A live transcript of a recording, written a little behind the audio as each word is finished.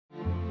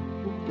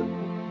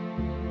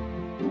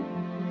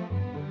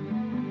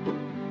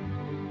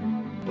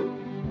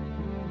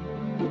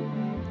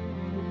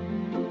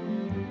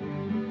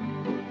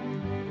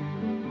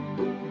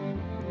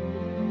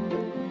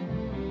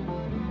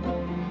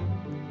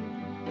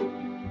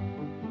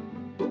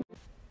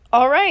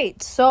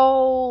Alright,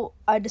 so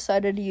I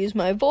decided to use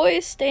my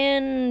voice,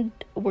 and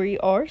we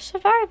are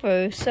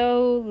survivors.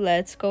 So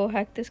let's go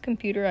hack this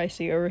computer I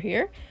see over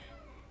here.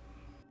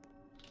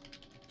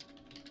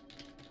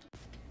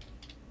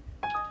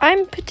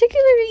 I'm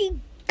particularly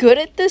good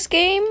at this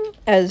game,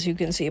 as you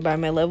can see by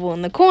my level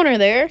in the corner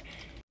there.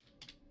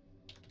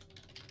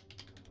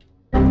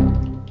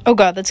 Oh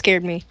god, that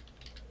scared me.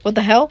 What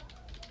the hell?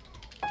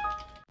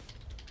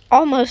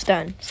 Almost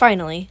done,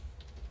 finally.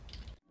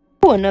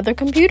 Oh, another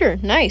computer,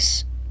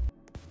 nice.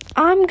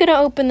 I'm gonna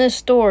open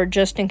this door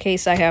just in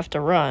case I have to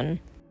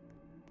run.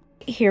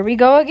 Here we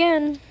go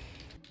again.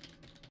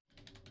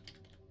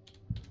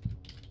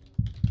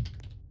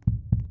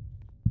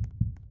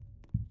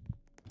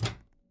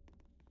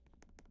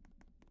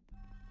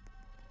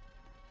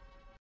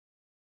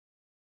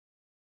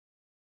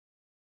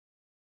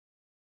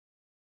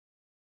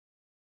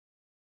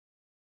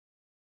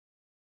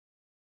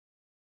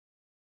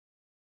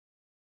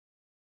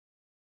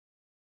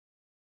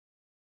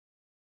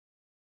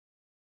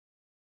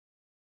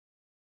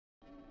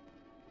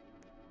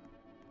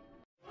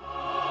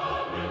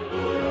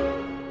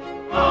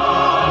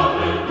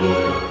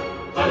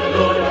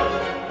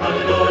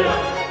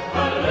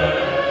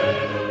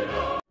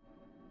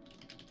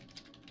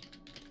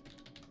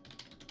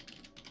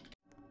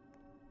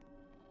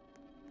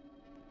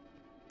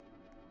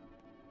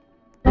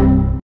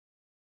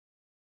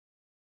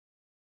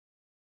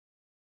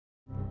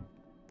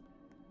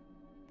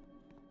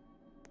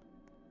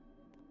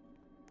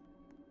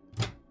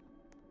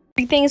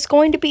 Everything's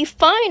going to be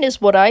fine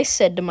is what I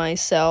said to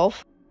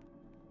myself.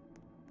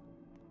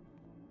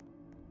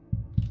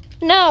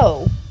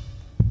 No,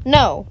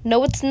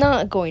 it's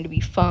not going to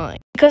be fine.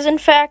 Because in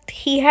fact,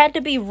 he had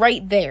to be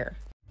right there.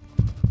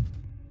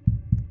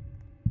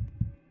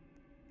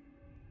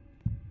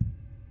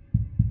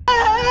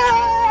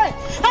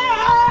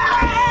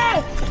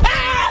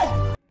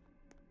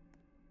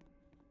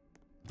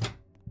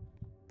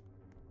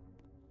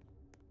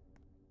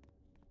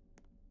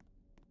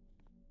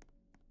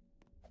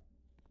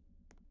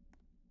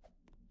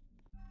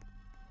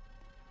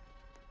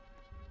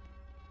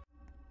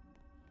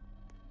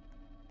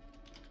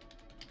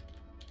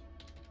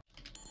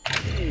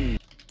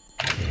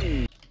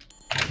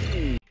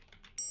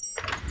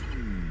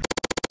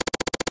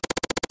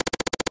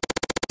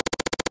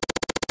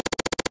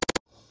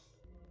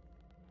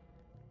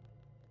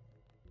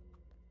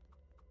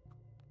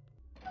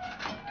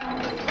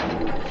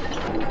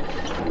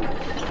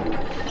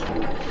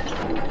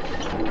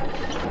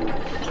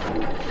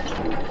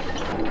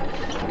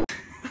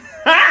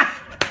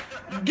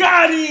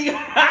 Got him!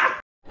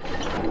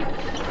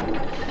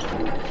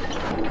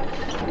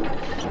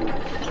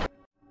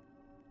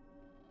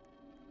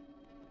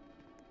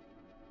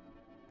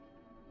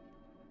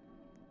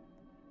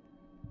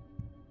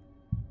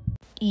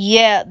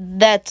 Yeah,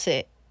 that's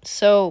it.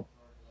 So,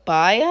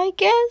 bye, I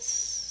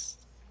guess?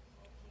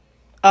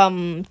 Tell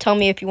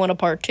me if you want a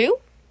part 2?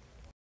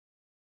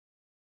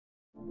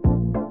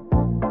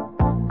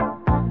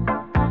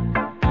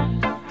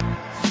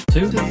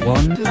 Two,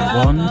 one,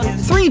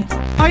 three!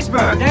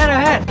 Iceberg, dead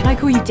ahead! Can I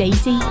call you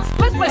Daisy?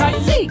 Let's play hide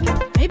and seek!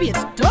 Maybe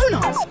it's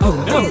donuts!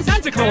 Oh no!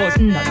 Santa Claus!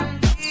 No.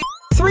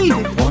 Three!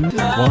 One,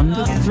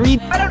 three!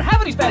 I don't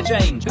have any spare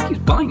change! Who keeps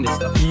buying this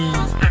stuff?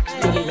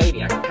 Axe-wielding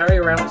maniac, carry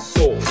around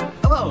sword.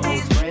 Hello,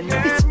 old friend.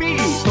 It's me,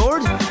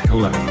 Sword!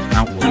 Hold up.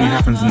 Now, what only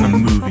happens in the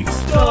movies?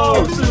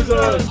 Oh,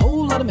 Susan!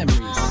 Whole lot of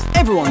memories.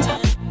 Everyone's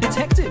happy.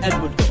 Detective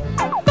Edward.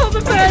 Not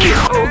the face!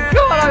 Oh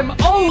god, I'm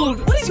old!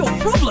 What is your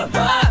problem?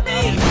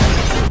 Me!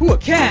 Who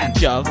can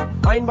shove?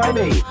 Fine by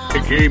me. A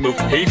game of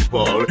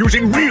paintball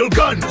using real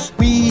guns.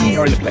 We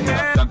are in the play.